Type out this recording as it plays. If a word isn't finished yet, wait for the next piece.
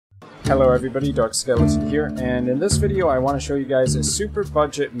Hello everybody, Dark Skeleton here, and in this video I want to show you guys a super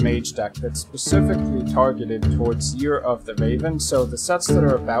budget mage deck that's specifically targeted towards Year of the Raven, so the sets that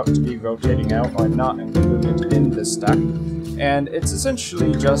are about to be rotating out are not included in this deck. And it's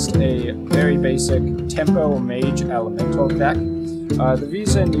essentially just a very basic tempo mage elemental deck. The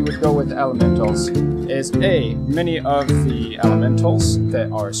reason you would go with elementals is A, many of the elementals that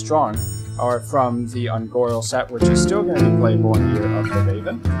are strong are from the Ungoral set, which is still going to be playable in Year of the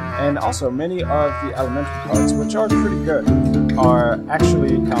Raven, and also many of the elemental cards, which are pretty good, are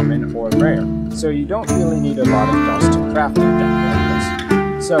actually common or rare, so you don't really need a lot of dust to craft a deck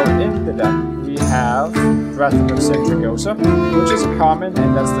like this. So in the deck we have Breath of Sindragosa, which is a common,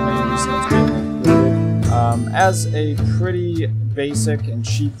 and that's the main reason it's being included, as a pretty basic and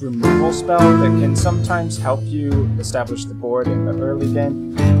cheap removal spell that can sometimes help you establish the board in the early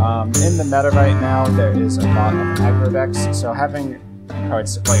game. In the meta right now, there is a lot of aggro decks, so having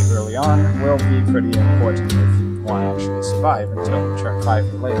cards to play early on will be pretty important if you want to actually survive until turn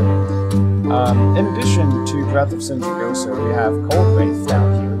 5 or later. In addition to Breath of Sindragosa, we have Cold Wraith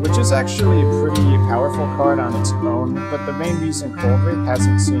down here, which is actually a pretty powerful card on its own, but the main reason Cold Wraith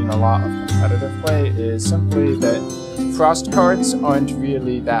hasn't seen a lot of competitive play is simply that Frost cards aren't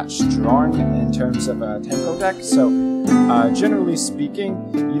really that strong in terms of a tempo deck, so generally speaking,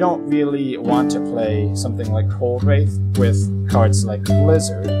 you don't really want to play something like Cold Wraith with cards like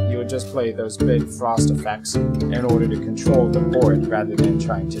Blizzard. You would just play those big Frost effects in order to control the board rather than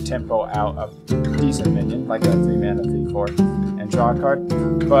trying to tempo out a decent minion like a 3-mana 3/4 and draw a card.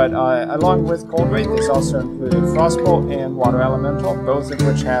 But along with Cold Wraith is also included Frostbolt and Water Elemental, both of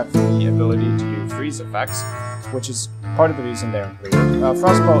which have the ability to do freeze effects, which is part of the reason they're included.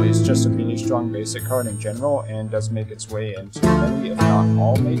 Frostbolt is just a really strong basic card in general and does make its way into many, if not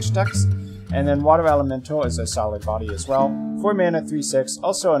all, mage decks. And then Water Elemental is a solid body as well. 4 mana 3/6,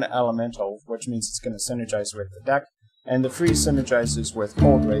 also an elemental, which means it's going to synergize with the deck. And the freeze synergizes with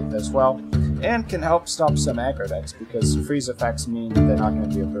Cold Wraith as well, and can help stop some aggro decks, because freeze effects mean they're not going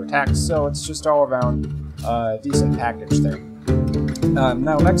to be able to attack, so it's just all around a decent package there.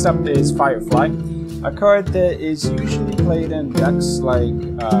 Now next up is Firefly, a card that is usually played in decks like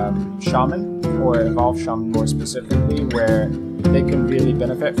Shaman, or Evolved Shaman more specifically, where they can really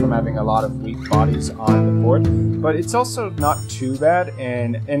benefit from having a lot of weak bodies on the board. But it's also not too bad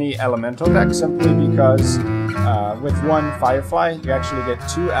in any elemental deck, simply because with one Firefly, you actually get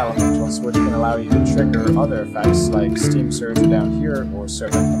 2 elementals, which can allow you to trigger other effects like Steam Surge down here, or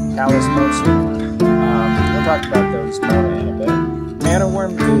Servant of Callous mostly. We'll talk about those more in a bit. Mana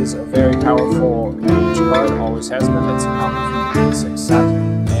Worm is a very powerful mage card, always has been. It's a common from the basic set,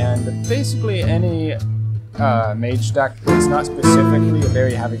 and basically any mage deck that's not specifically a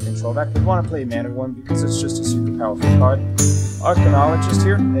very heavy control deck would want to play Mana Worm because it's just a super powerful card. Arcanologist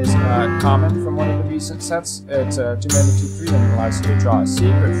here is common from one of the recent sets. It's 2 mana 2/3 and allows you to draw a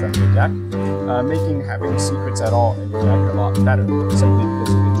secret from your deck, making having secrets at all in your deck a lot better, simply because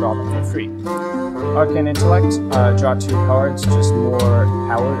you can draw them for free. Arcane Intellect, draw 2 cards, just more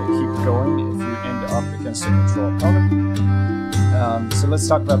power to keep going if you end up against a control opponent. So let's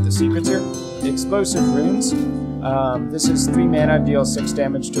talk about the secrets here. Explosive Runes. This is 3 mana, deals 6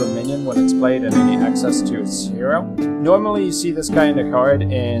 damage to a minion when it's played and any access to its hero. Normally you see this kind of card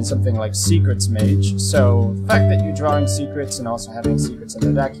in something like Secrets Mage, so the fact that you're drawing secrets and also having secrets in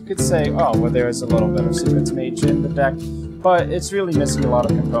the deck, you could say, oh, well, there is a little bit of Secrets Mage in the deck, but it's really missing a lot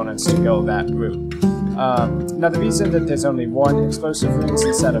of components to go that route. Now the reason that there's only 1 Explosive Runes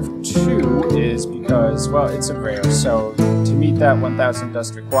instead of 2 is because, well, it's a rare, so to meet that 1000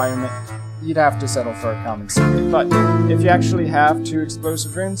 dust requirement, you'd have to settle for a common secret. But if you actually have 2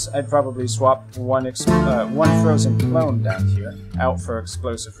 Explosive Runes, I'd probably swap one Frozen Clone down here out for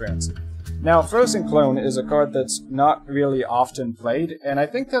Explosive Runes. Now, Frozen Clone is a card that's not really often played, and I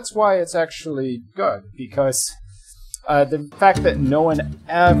think that's why it's actually good, because the fact that no one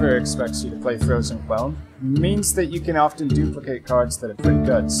ever expects you to play Frozen Clone means that you can often duplicate cards that are pretty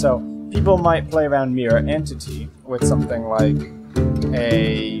good. So people might play around Mirror Entity with something like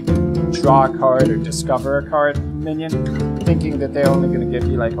a draw a card or discover a card minion, thinking that they're only going to give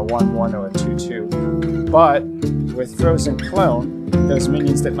you like a 1/1 or a 2/2. But with Frozen Clone, those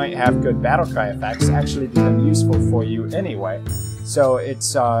minions that might have good Battlecry effects actually become useful for you anyway. So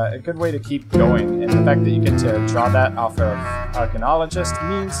it's a good way to keep going, and the fact that you get to draw that off of Arcanologist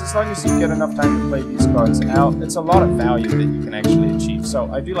means as long as you get enough time to play these cards out, it's a lot of value that you can actually achieve. So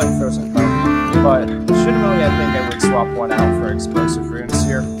I do like Frozen Clone, but generally I think I would swap one out for Explosive Runes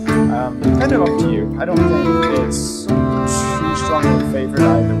here. Kind of up to you. I don't think it's too strongly favored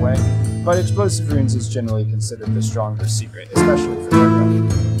either way, but Explosive Runes is generally considered the stronger secret, especially for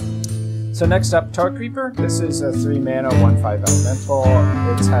Virgo. So next up, Tar Creeper. This is a 3 mana, 1/5 elemental.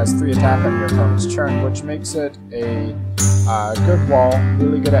 It has 3 attack on your opponent's turn, which makes it a good wall,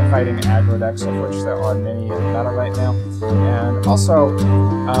 really good at fighting aggro decks, of which there are many in battle right now. And also,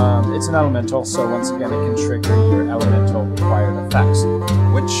 it's an elemental, so once again it can trigger your elemental required effects,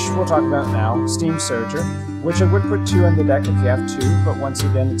 which we'll talk about now. Steam Surger, which I would put 2 in the deck if you have 2, but once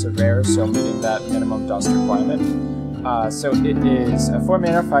again it's a rare, so meeting that minimum dust requirement. So it is a 4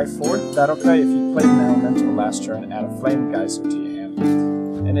 mana 5/4 battle cry. If you played an elemental last turn, add a Flame Geyser to your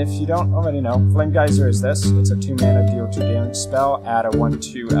hand. And if you don't already know, Flame Geyser is this. It's a 2 mana deal 2 damage spell, add a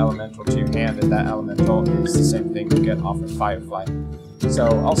 1/2 elemental to your hand, and that elemental is the same thing you get off of Firefly. So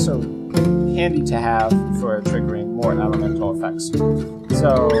also handy to have for triggering more elemental effects.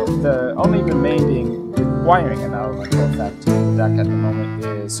 So the only remaining requiring an elemental effect in the deck at the moment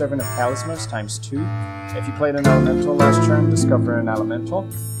is Servant of Kalismos ×2. If you played an elemental last turn, discover an elemental,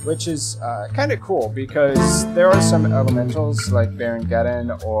 which is kind of cool because there are some elementals like Baron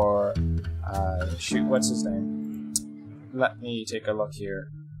Geddon or shoot, what's his name? Let me take a look here.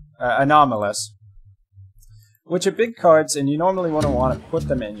 Anomalous, which are big cards, and you normally want to put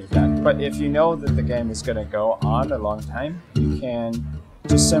them in your deck. But if you know that the game is going to go on a long time, you can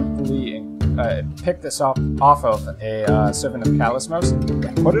just simply pick this off of a Servant of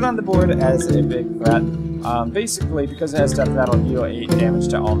Kalismos, put it on the board as a big threat. Basically, because it has Death Rattle, deal 8 damage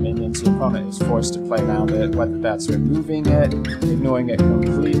to all minions, your opponent is forced to play around it, whether that's removing it, ignoring it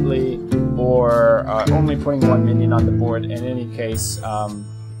completely, or only putting 1 minion on the board. In any case,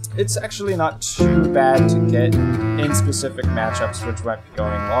 it's actually not too bad to get in specific matchups which might be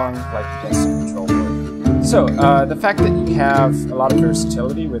going long, like against a control board. So, the fact that you have a lot of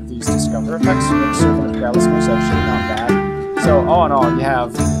versatility with these Discover effects makes Servant of Kalismos actually not bad. So, all in all, you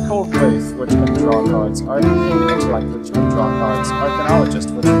have Cold Wraith, which can draw cards, Arcane Intellect, which can draw cards,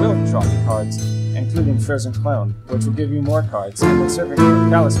 Arcanologist, which will draw cards, including Frozen Clone, which will give you more cards, and then Servant of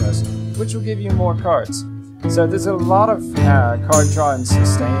Kalismos, which will give you more cards. So there's a lot of card draw and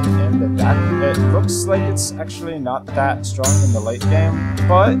sustain in the deck. It looks like it's actually not that strong in the late game,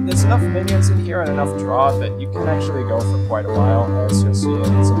 but there's enough minions in here and enough draw that you can actually go for quite a while, as you'll see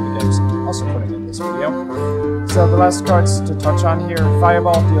in some of the games I'm also putting in this video. So the last cards to touch on here,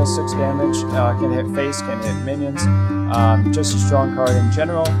 Fireball deals 6 damage, can hit face, can hit minions, just a strong card in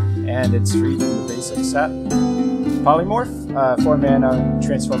general, and it's free from the basic set. Polymorph, 4 mana,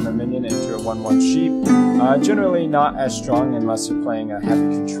 transform a minion into a 1/1 sheep. Generally not as strong unless you're playing a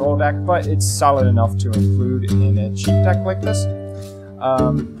heavy control deck, but it's solid enough to include in a cheap deck like this.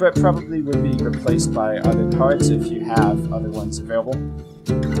 But probably would be replaced by other cards if you have other ones available.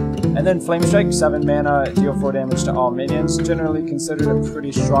 And then Flame Strike, 7 mana, deal 4 damage to all minions, generally considered a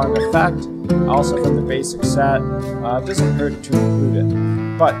pretty strong effect. Also from the basic set, doesn't hurt to include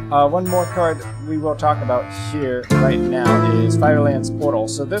it. But one more card we will talk about here right now is Firelands Portal.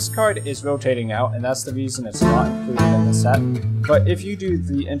 So this card is rotating out, and that's the reason it's not included in the set. But if you do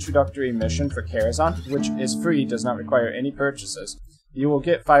the introductory mission for Karazhan, which is free, does not require any purchases, you will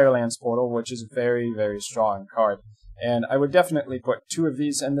get Firelands Portal, which is a very, very strong card. And I would definitely put 2 of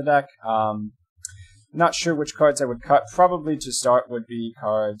these in the deck. Not sure which cards I would cut. Probably to start would be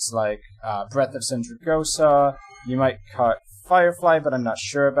cards like Breath of Sindragosa. You might cut Firefly, but I'm not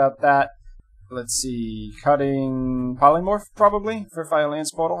sure about that. Let's see, cutting Polymorph probably for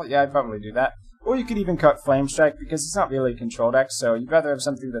Firelands Portal. Yeah, I'd probably do that. Or you could even cut Flame Strike because it's not really a control deck, so you'd rather have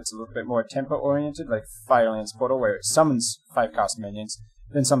something that's a little bit more tempo-oriented, like Firelands Portal, where it summons 5-cost minions,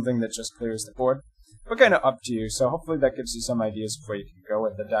 than something that just clears the board. But kind of up to you, so hopefully that gives you some ideas before you can go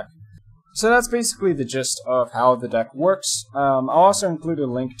with the deck. So that's basically the gist of how the deck works. I'll also include a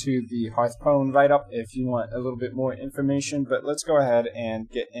link to the Hearthstone write-up if you want a little bit more information, but let's go ahead and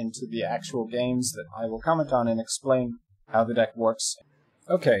get into the actual games that I will comment on and explain how the deck works.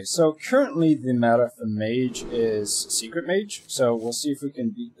 Okay, so currently the meta for Mage is Secret Mage, so we'll see if we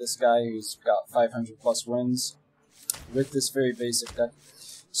can beat this guy who's got 500 plus wins with this very basic deck.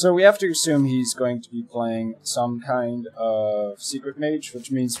 So we have to assume he's going to be playing some kind of Secret Mage,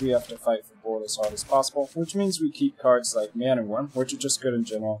 which means we have to fight for board as hard as possible, which means we keep cards like Mana Worm, which are just good in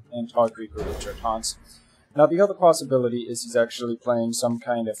general, and Tar Creeper, which are taunts. Now the other possibility is he's actually playing some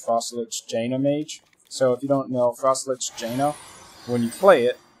kind of Frostlich Jaina Mage. So if you don't know Frostlich Jaina, when you play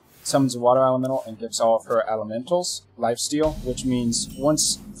it, it summons a water elemental and gives all of her elementals lifesteal, which means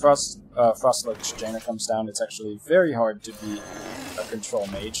once Frostlich Jaina comes down, it's actually very hard to beat a control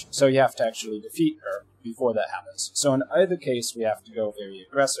mage, so you have to actually defeat her before that happens. So in either case, we have to go very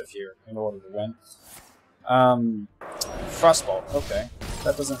aggressive here in order to win. Frostbolt, okay.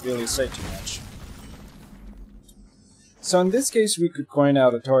 That doesn't really say too much. So in this case, we could coin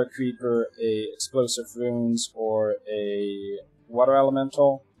out a Tar Creeper, a Explosive Runes, or a Water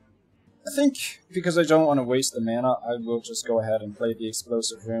Elemental. I think, because I don't want to waste the mana, I will just go ahead and play the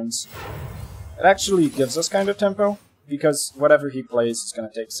Explosive Runes. It actually gives us kind of tempo, because whatever he plays is going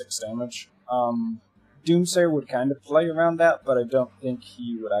to take 6 damage. Doomsayer would kind of play around that, but I don't think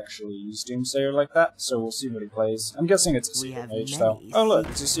he would actually use Doomsayer like that, so we'll see what he plays. I'm guessing it's a Secret Mage, though. Oh look,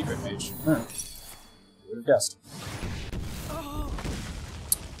 it's a Secret Mage. Would have guessed.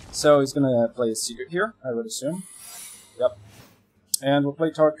 So he's going to play a Secret here, I would assume. Yep. And we'll play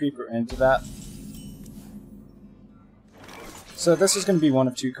Tar Creeper into that. So this is going to be one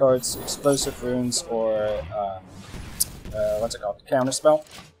of 2 cards, Explosive Runes or, what's it called, Counterspell.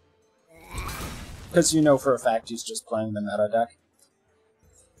 Because you know for a fact he's just playing the meta deck.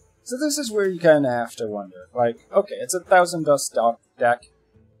 So this is where you kind of have to wonder, like, okay, it's a 1000 Dust deck.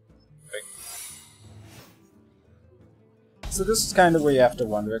 Wait. So this is kind of where you have to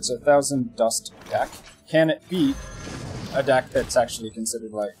wonder, it's a 1000 Dust deck. Can it beat a deck that's actually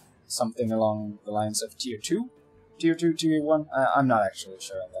considered like something along the lines of Tier 2? Tier 2, Tier 1? I'm not actually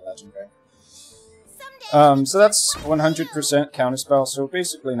sure on the legendary. So that's 100% counterspell, so we're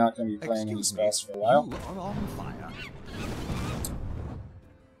basically not going to be playing any spells for a while.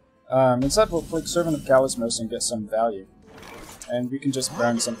 Instead we'll play Servant of Calismos and get some value. And we can just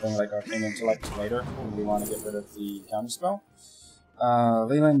burn something like Arcane Intellect later when we want to get rid of the counterspell.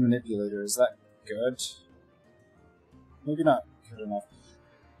 Leyline Manipulator, is that good? Maybe not good enough.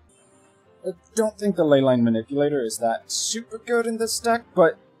 I don't think the Leyline Manipulator is that super good in this deck,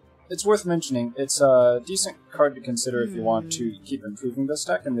 but it's worth mentioning. It's a decent card to consider if you want to keep improving this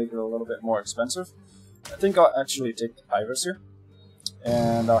deck and make it a little bit more expensive. I think I'll actually take the Pyros here,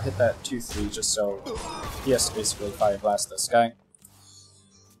 and I'll hit that 2-3 just so he has to basically Fire Blast this guy.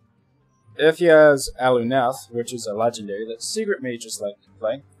 If he has Aluneth, which is a legendary that Secret Mages like to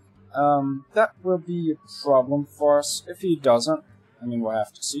play, that will be a problem for us. If he doesn't, I mean, we'll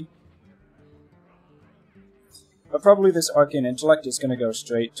have to see. But probably this Arcane Intellect is going to go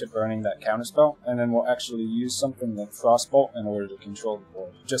straight to burning that counterspell, and then we'll actually use something like Frostbolt in order to control the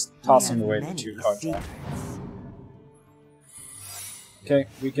board, just tossing away the 2 card draw. Okay,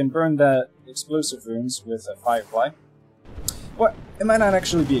 we can burn that Explosive Runes with a Firefly. Well, it might not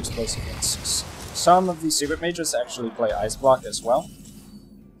actually be Explosive Runes. Some of these Secret Mages actually play Ice Block as well.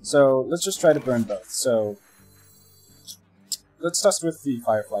 So let's just try to burn both. So let's test with the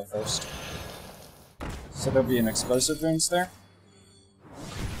Firefly first. So there'll be an Explosive Runes there.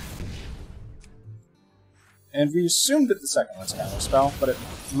 And we assumed that the second one's Counterspell, but it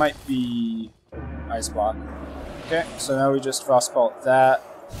might be Ice Block. Okay, so now we just Frostbolt that,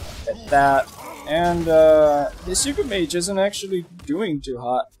 hit that, and the Secret Mage isn't actually doing too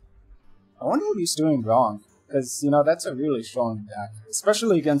hot. I wonder what he's doing wrong, because, you know, that's a really strong deck,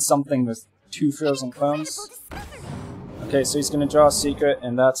 especially against something with 2 Frozen Clones. Okay, so he's going to draw a Secret,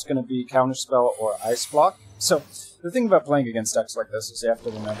 and that's going to be Counterspell or Ice Block. So, the thing about playing against decks like this is you have to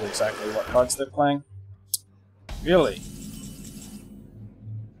remember exactly what cards they're playing. Really?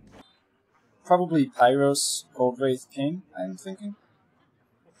 Probably Pyros, Cold Wraith, King, I'm thinking.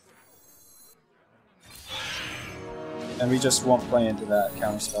 And we just won't play into that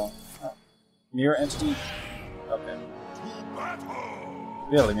Counterspell. Oh. Mirror Entity? Okay.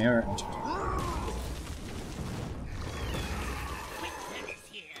 Really, Mirror Entity.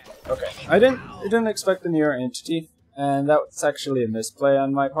 Okay, I didn't expect the Mirror Entity, and that's actually a misplay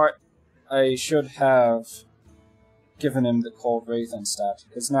on my part. I should have given him the Cold Wraith instead,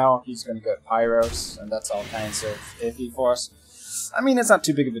 because now he's going to get Pyros, and that's all kinds of iffy for us. I mean, it's not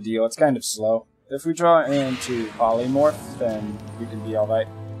too big of a deal, it's kind of slow. If we draw into Polymorph, then we can be alright.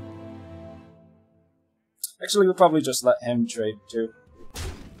 Actually, we'll probably just let him trade too.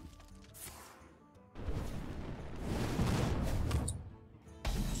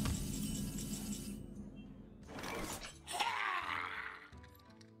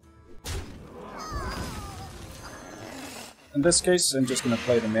 In this case, I'm just going to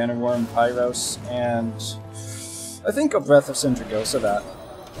play the Mana Worm, Pyros, and I think a Breath of Syndragosa that.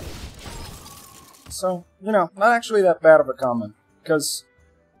 So, you know, not actually that bad of a common, because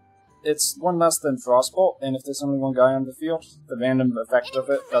it's 1 less than Frostbolt, and if there's only 1 guy on the field, the random effect of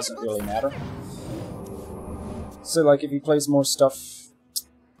it doesn't really matter. So, like, if he plays more stuff...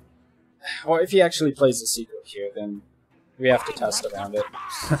 Well, if he actually plays a Secret here, then we have to test around it.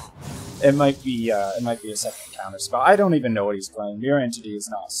 It might be a second Counterspell. I don't even know what he's playing. Mirror Entity is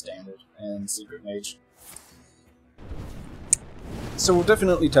not standard in Secret Mage. So we'll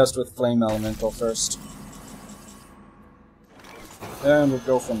definitely test with Flame Elemental first. And we'll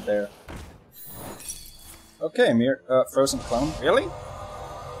go from there. Okay, Frozen Clone. Really?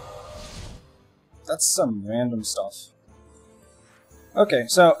 That's some random stuff. Okay,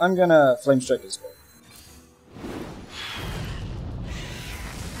 so I'm gonna Flame Strike his goal.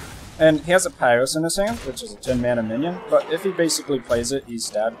 And he has a Pyros in his hand, which is a 10 mana minion, but if he basically plays it, he's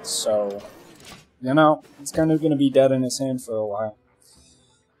dead, so... You know, it's kind of gonna be dead in his hand for a while.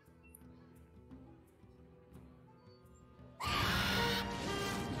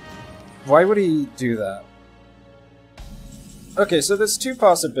 Why would he do that? Okay, so there's two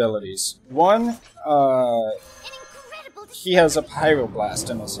possibilities. One, he has a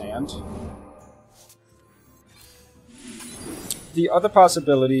Pyroblast in his hand. The other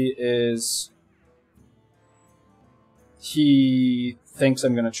possibility is he thinks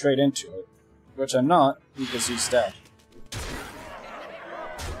I'm going to trade into it, which I'm not, because he's dead.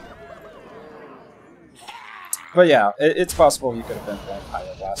 But yeah, it's possible he could have been playing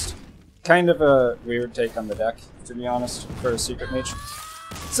Pyroblast. Kind of a weird take on the deck, to be honest, for a Secret Mage.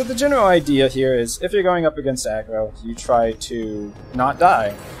 So the general idea here is, if you're going up against aggro, you try to not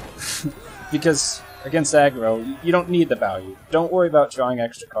die. Because against aggro, you don't need the value. Don't worry about drawing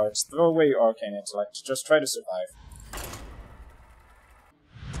extra cards. Throw away your Arcane Intellect. Just try to survive.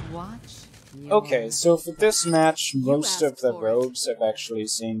 Okay, so for this match, most of the rogues I've actually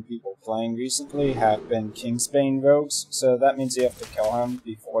seen people playing recently have been Kingsbane rogues, so that means you have to kill him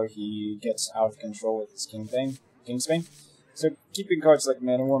before he gets out of control with his Kingsbane. So keeping cards like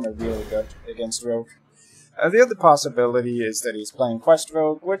Mana Worm are really good against rogue. The other possibility is that he's playing Quest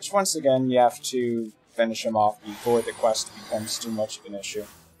Rogue, which once again you have to finish him off before the quest becomes too much of an issue.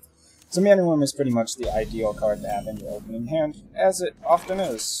 So Mana Worm is pretty much the ideal card to have in your opening hand, as it often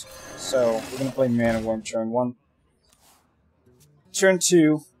is. So we're going to play Mana Worm turn 1. Turn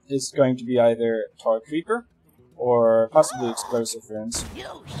 2 is going to be either Tar Creeper, or possibly Explosive Runes.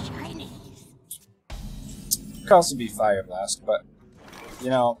 Could also be Fire Blast, but, you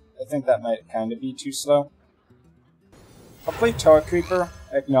know, I think that might kind of be too slow. I'll play Tar Creeper,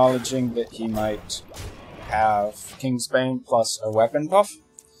 acknowledging that he might have Kingsbane plus a weapon buff.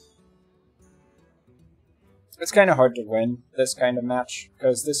 It's kind of hard to win this kind of match,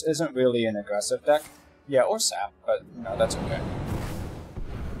 because this isn't really an aggressive deck. Yeah, or Sap, but, you know, that's okay.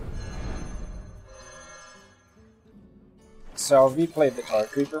 So I'll replay the Tar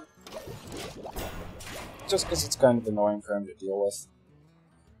Creeper, just because it's kind of annoying for him to deal with.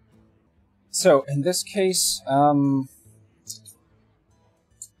 So, in this case,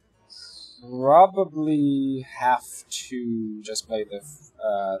 probably have to just play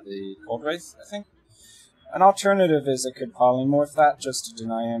the Cold Wraith, I think. An alternative is I could polymorph that just to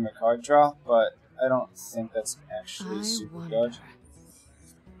deny him a card draw, but I don't think that's actually super good.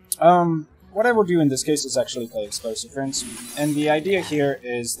 What I will do in this case is actually play Explosive Runes, and the idea here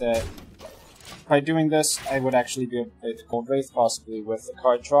is that by doing this, I would actually be able to play the Cold Wraith, possibly with the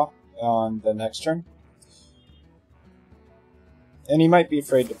card draw on the next turn. And he might be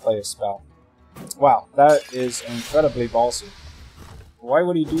afraid to play a spell. Wow, that is incredibly ballsy. Why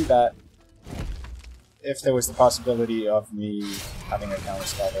would he do that if there was the possibility of me having a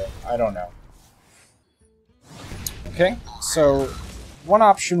counterspell there? I don't know. Okay, so one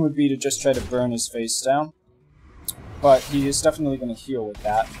option would be to just try to burn his face down, but he is definitely going to heal with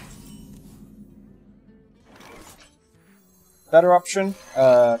that. Better option,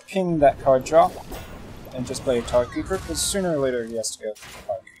 ping that card draw, and just play a Tar Creeper, because sooner or later he has to go for the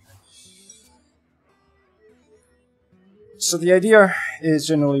Tar Creeper. So the idea is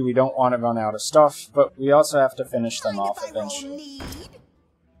generally we don't want to run out of stuff, but we also have to finish them off eventually.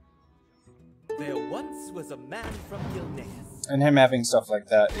 There once was a man from Gilneas. And him having stuff like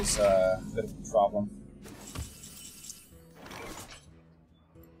that is a bit of a problem.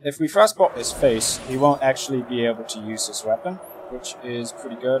 If we frostbolt his face, he won't actually be able to use his weapon, which is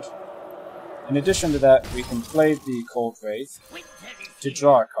pretty good. In addition to that, we can play the Cold Wraith to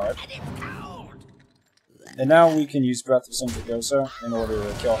draw a card. And now we can use Breath of Sindragosa in order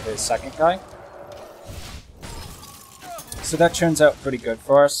to kill his second guy. So that turns out pretty good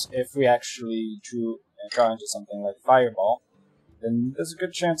for us. If we actually draw into something like Fireball, then there's a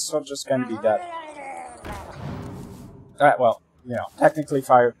good chance he'll just kind of be dead. Alright, well, you know, technically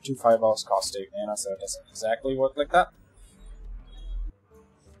 2 Fireballs cost 8 mana, so it doesn't exactly work like that.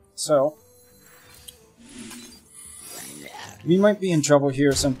 So we might be in trouble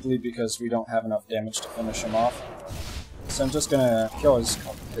here simply because we don't have enough damage to finish him off. So I'm just gonna kill his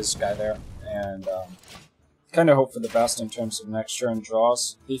guy there, and kind of hope for the best in terms of next turn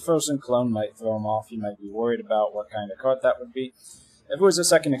draws. The Frozen Clone might throw him off, he might be worried about what kind of card that would be. If it was a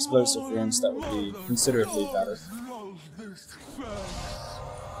second Explosive Runes, that would be considerably better.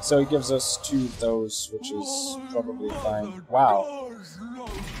 So he gives us 2 of those, which is probably fine. Wow.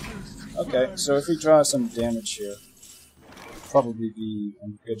 Okay, so if we draw some damage here, probably be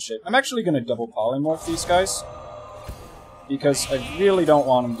in good shape. I'm actually going to double polymorph these guys, because I really don't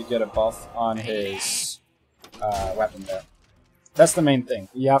want him to get a buff on his weapon there. That's the main thing.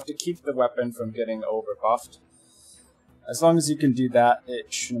 You have to keep the weapon from getting over buffed. As long as you can do that,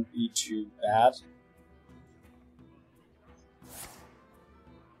 it shouldn't be too bad.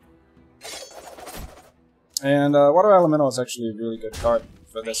 And Water Elemental is actually a really good card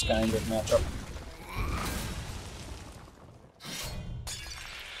for this kind of matchup.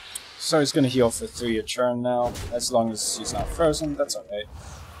 So he's going to heal for 3 a turn now, as long as he's not frozen, that's okay.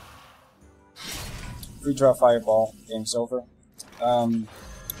 If we draw Fireball, game's over.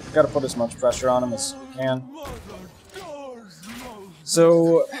 We've got to put as much pressure on him as we can.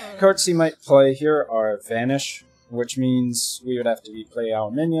 So, cards he might play here are Vanish, which means we would have to play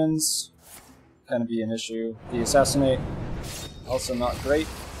our minions. Kind of be an issue. The Assassinate, also not great.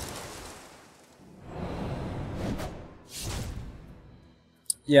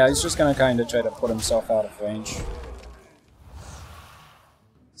 Yeah, he's just gonna kind of try to put himself out of range.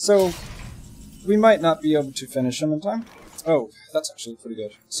 So, we might not be able to finish him in time. Oh, that's actually pretty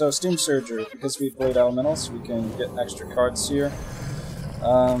good. So, Steam Surgery, because we played Elementals, we can get extra cards here.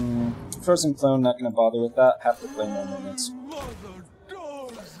 Frozen Clone, not gonna bother with that, have to play more minions.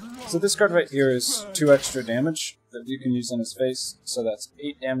 So this card right here is 2 extra damage that you can use on his face, so that's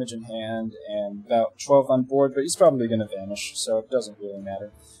 8 damage in hand and about 12 on board, but he's probably going to vanish, so it doesn't really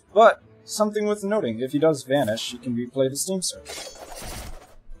matter. But, something worth noting, if he does vanish, you can replay the Steam Search.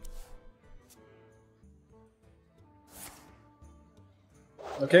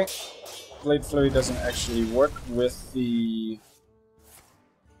 Okay, Blade Flurry doesn't actually work with the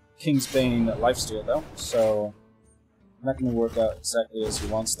Kingsbane lifesteal though, so not going to work out exactly as he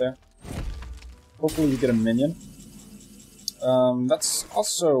wants there. Hopefully we get a minion. That's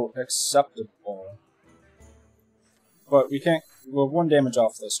also acceptable. But we can't... We're 1 damage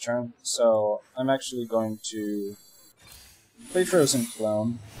off this turn, so I'm actually going to play Frozen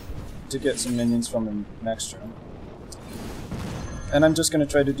Clone to get some minions from him next turn. And I'm just going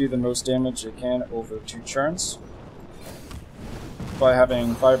to try to do the most damage I can over 2 turns by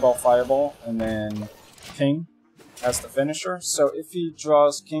having Fireball, Fireball, and then King as the finisher. So if he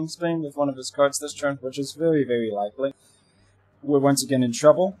draws Kingsbane with one of his cards this turn, which is very, very likely, we're once again in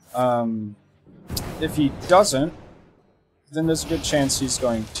trouble. If he doesn't, then there's a good chance he's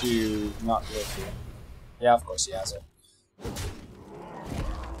going to not live here. Yeah, of course he has it.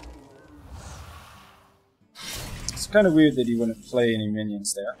 It's kind of weird that he wouldn't play any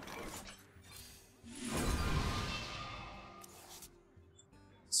minions there.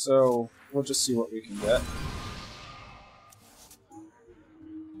 So we'll just see what we can get.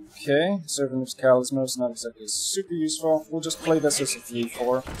 Okay, Servant of Talisman is not exactly super useful. We'll just play this as a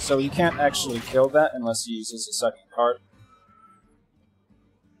 3-4, so you can't actually kill that unless he uses a second card.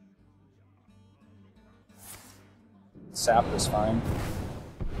 Sap is fine.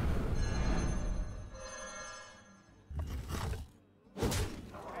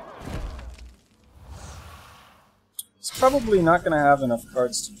 He's probably not going to have enough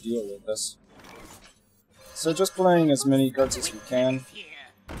cards to deal with this. So just playing as many cards as we can.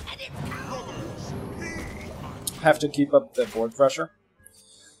 Have to keep up the board pressure,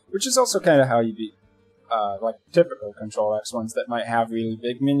 which is also kind of how you beat like typical Control X ones that might have really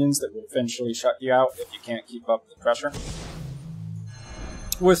big minions that would eventually shut you out if you can't keep up the pressure.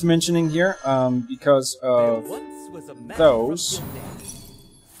 Worth mentioning here, because of those,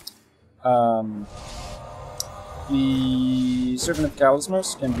 the Servant of Talisman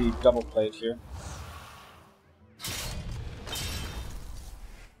can be double played here.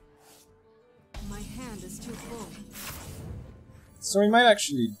 So we might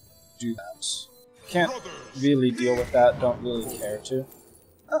actually do that. Can't really deal with that, don't really care to.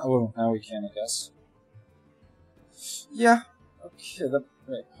 Oh, well, now we can, I guess. Yeah, okay,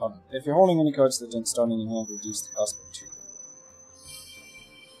 wait, hold on. If you're holding any cards that didn't start in your hand, reduce the cost by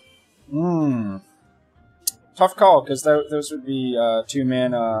 2. Tough call, because those would be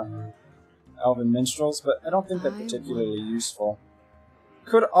 2-mana Elven Minstrels, but I don't think they're particularly useful.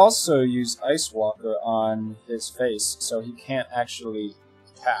 Could also use Ice Walker on his face, so he can't actually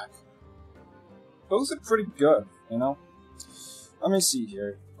attack. Both are pretty good, you know? Let me see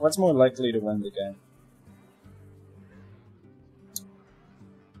here. What's more likely to win the game?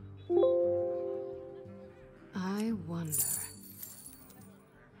 I wonder.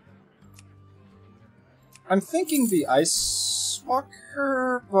 I'm thinking the Ice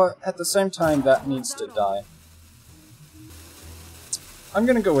Walker, but at the same time that needs to die. I'm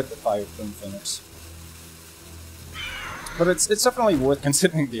gonna go with the Fire Plume Thinners. But it's definitely worth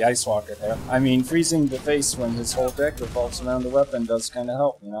considering the Ice Walker there. I mean, freezing the face when his whole deck revolves around the weapon does kind of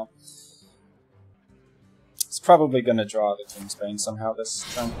help, you know? It's probably gonna draw the Tombstone somehow this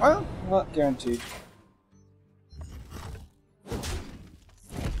turn. Well, not guaranteed.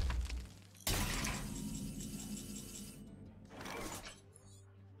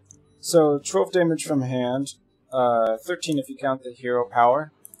 So, 12 damage from hand, 13 if you count the hero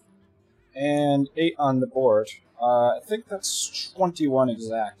power, and 8 on the board. I think that's 21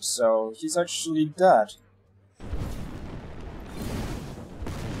 exact, so he's actually dead.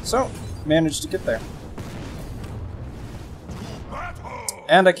 So, managed to get there.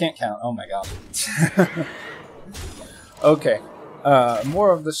 And I can't count, oh my god. Okay,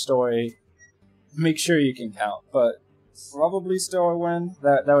 more of the story. Make sure you can count, but probably still a win.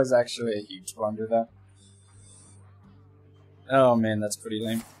 That was actually a huge blunder, though. Oh man, that's pretty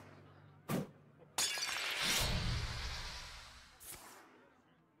lame.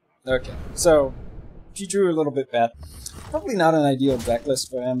 Okay, so he drew a little bit bad. Probably not an ideal deck list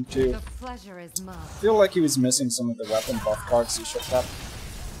for him to feel like he was missing some of the weapon buff cards he should have.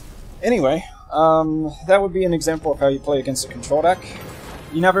 Anyway, that would be an example of how you play against a control deck.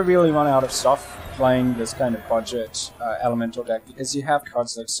 You never really run out of stuff playing this kind of budget elemental deck because you have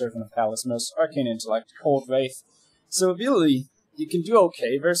cards like Servant of Palismos, Arcane Intellect, Cold Wraith. So really, you can do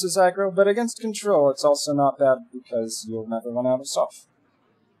okay versus aggro, but against control it's also not bad because you'll never run out of stuff.